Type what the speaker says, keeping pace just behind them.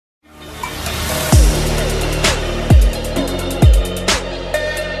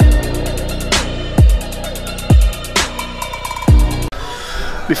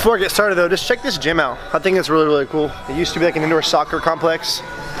Before I get started though, just check this gym out. I think it's really, really cool. It used to be like an indoor soccer complex.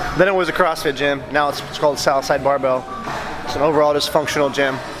 Then it was a CrossFit gym. Now it's called Southside Barbell. It's an overall just functional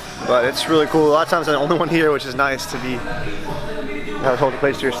gym. But it's really cool. A lot of times I'm the only one here, which is nice to be, have a whole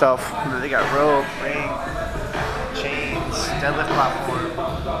place to yourself. They got rope, ring, chains, deadlift platform.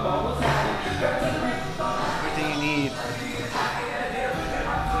 Everything you need.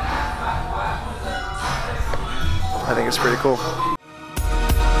 I think it's pretty cool.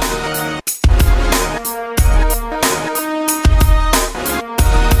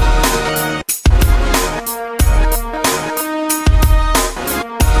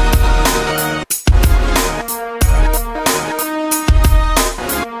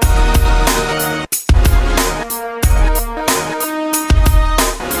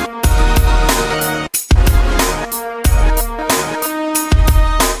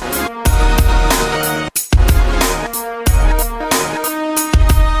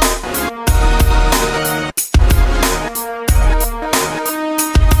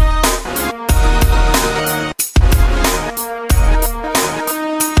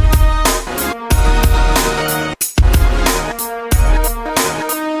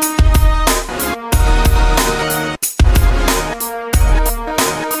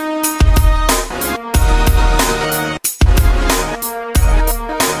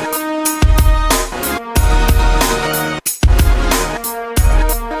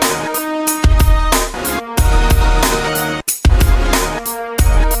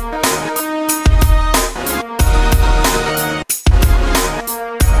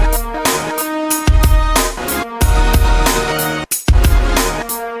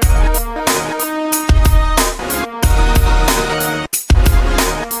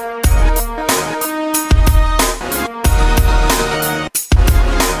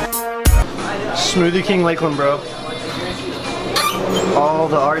 Smoothie King Lakeland, bro. All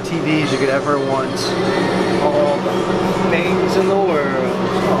the RTDs you could ever want. All the things in the world.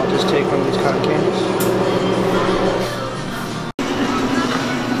 I'll just take one of these cotton candies.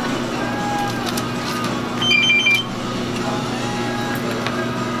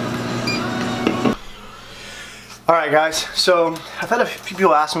 Alright guys, so I've had a few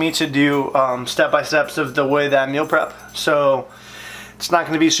people ask me to do step-by-steps of the way that I meal prep. So it's not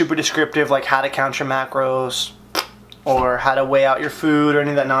going to be super descriptive like how to count your macros or how to weigh out your food or any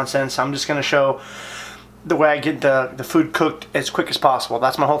of that nonsense. I'm just going to show the way I get the food cooked as quick as possible.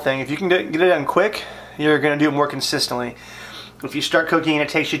 That's my whole thing. If you can get it done quick, you're going to do it more consistently. If you start cooking and it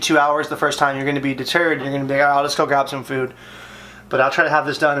takes you 2 hours the first time, you're going to be deterred. You're going to be like, oh, I'll just go grab some food. But I'll try to have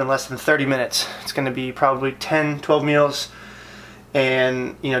this done in less than 30 minutes. It's going to be probably 10, 12 meals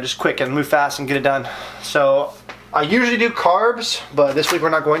and, you know, just quick and move fast and get it done. So I usually do carbs, but this week we're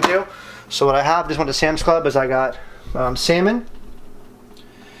not going to. So what I have, this went to Sam's Club, is I got salmon,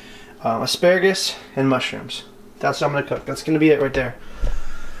 asparagus, and mushrooms. That's what I'm going to cook. That's going to be it right there.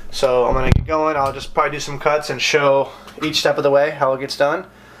 So I'm going to get going. I'll just probably do some cuts and show each step of the way how it gets done.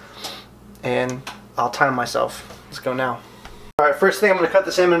 And I'll time myself. Let's go now. Alright, first thing I'm going to cut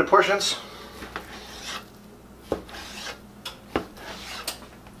the salmon into portions.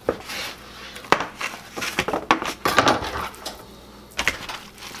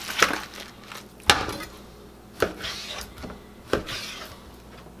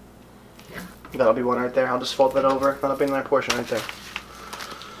 That'll be one right there. I'll just fold that over. That'll be another portion right there.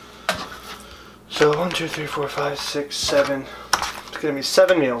 So 1, 2, 3, 4, 5, 6, 7. It's gonna be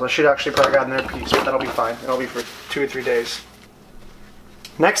 7 meals. I should actually probably grab another piece, but that'll be fine. It'll be for 2 or 3 days.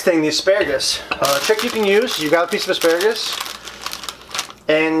 Next thing, the asparagus. Trick you can use. You got a piece of asparagus,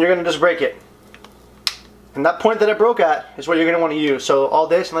 and you're gonna just break it. And that point that it broke at is what you're gonna want to use. So all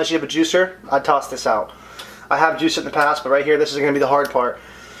this, unless you have a juicer, I'd toss this out. I have juiced it in the past, but right here, this is gonna be the hard part.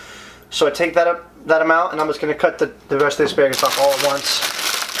 So I take that amount, and I'm just going to cut the rest of the asparagus off all at once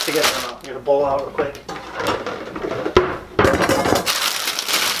to get them out. Get a bowl out real quick.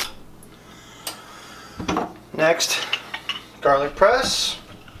 Next, garlic press.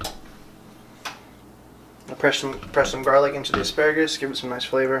 I'll press some garlic into the asparagus, give it some nice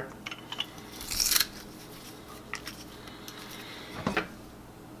flavor.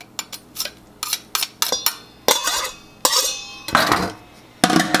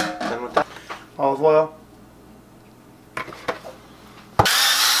 Olive oil.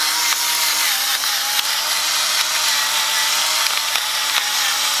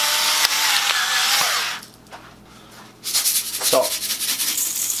 Salt.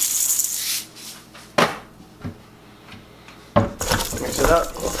 Mix it up.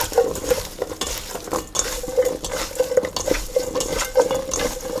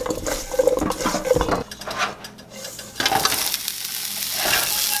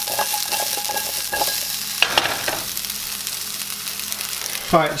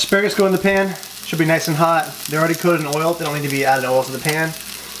 Alright, asparagus go in the pan. Should be nice and hot. They're already coated in oil. They don't need to be added oil to the pan.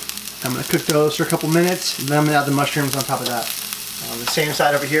 I'm going to cook those for a couple minutes, and then I'm going to add the mushrooms on top of that. On the same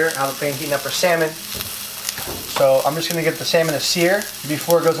side over here, I have a pan heating up for salmon. So I'm just going to get the salmon to sear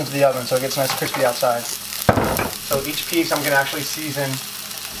before it goes into the oven so it gets nice and crispy outside. So each piece I'm going to actually season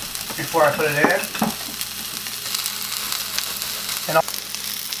before I put it in. And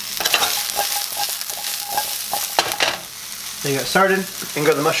then you get started and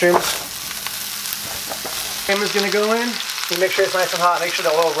go to the mushrooms. Salmon's going to go in. You make sure it's nice and hot. Make sure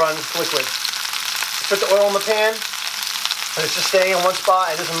the oil runs liquid. Put the oil in the pan, and it's just staying in one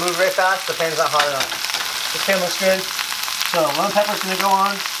spot. It doesn't move very fast. The pan's not hot enough. This pan looks good. So lemon pepper's going to go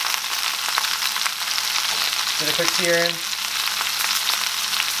on. Get a quick sear in.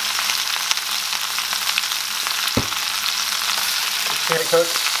 Just get it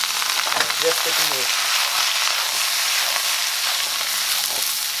cooked. Just stick and move.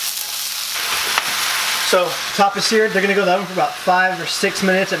 So, top is seared. They're going to go in the oven for about 5 or 6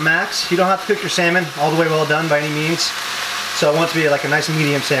 minutes at max. You don't have to cook your salmon all the way well done by any means. So I want it to be like a nice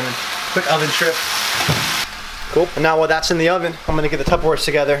medium salmon. Quick oven trip. Cool. And now while that's in the oven, I'm going to get the Tupperwares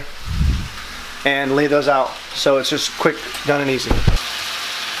together and lay those out. So it's just quick, done and easy.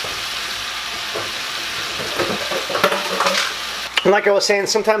 And like I was saying,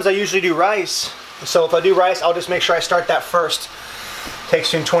 sometimes I usually do rice. So if I do rice, I'll just make sure I start that first. Takes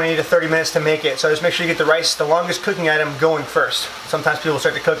between 20 to 30 minutes to make it. So just make sure you get the rice, the longest cooking item, going first. Sometimes people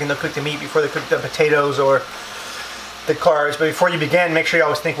start to cook and they'll cook the meat before they cook the potatoes or the carbs. But before you begin, make sure you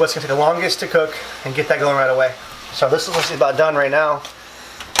always think what's going to take the longest to cook and get that going right away. So this is about done right now.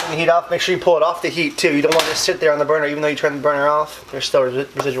 Turn the heat off. Make sure you pull it off the heat too. You don't want it to sit there on the burner. Even though you turn the burner off, there's still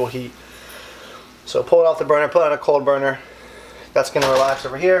residual heat. So pull it off the burner, put it on a cold burner. That's going to relax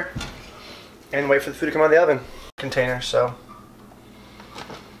over here. And wait for the food to come out of the oven container. So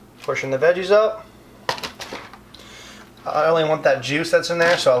pushing the veggies up. I only want that juice that's in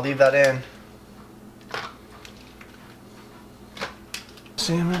there, so I'll leave that in.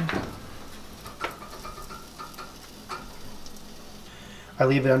 Salmon. I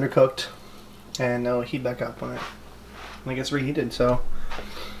leave it undercooked, and it'll heat back up when it gets reheated. So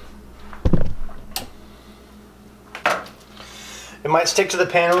it might stick to the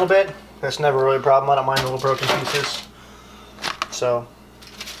pan a little bit. That's never really a problem. I don't mind little broken pieces. So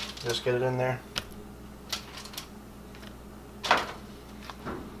just get it in there.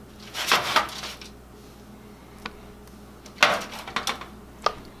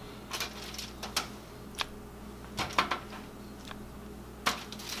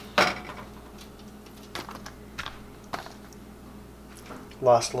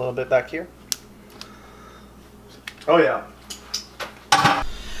 Lost a little bit back here. Oh yeah.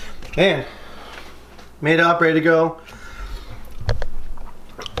 Man, made up, ready to go.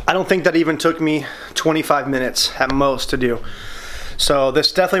 I don't think that even took me 25 minutes at most to do. So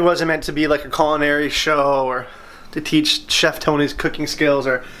this definitely wasn't meant to be like a culinary show or to teach Chef Tony's cooking skills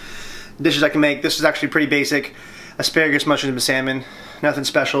or dishes I can make. This is actually pretty basic. Asparagus, mushrooms, and salmon. Nothing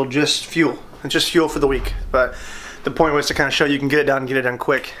special, just fuel. It's just fuel for the week. But the point was to kind of show you can get it done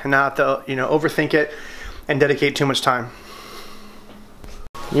quick and not have to, overthink it and dedicate too much time.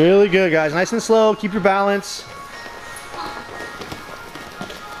 Really good, guys. Nice and slow. Keep your balance.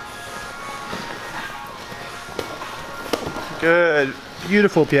 Good.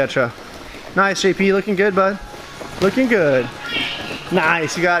 Beautiful, Pietra. Nice, JP. Looking good, bud. Looking good.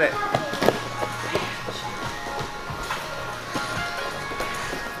 Nice. You got it.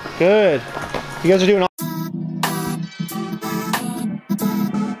 Good. You guys are doing awesome.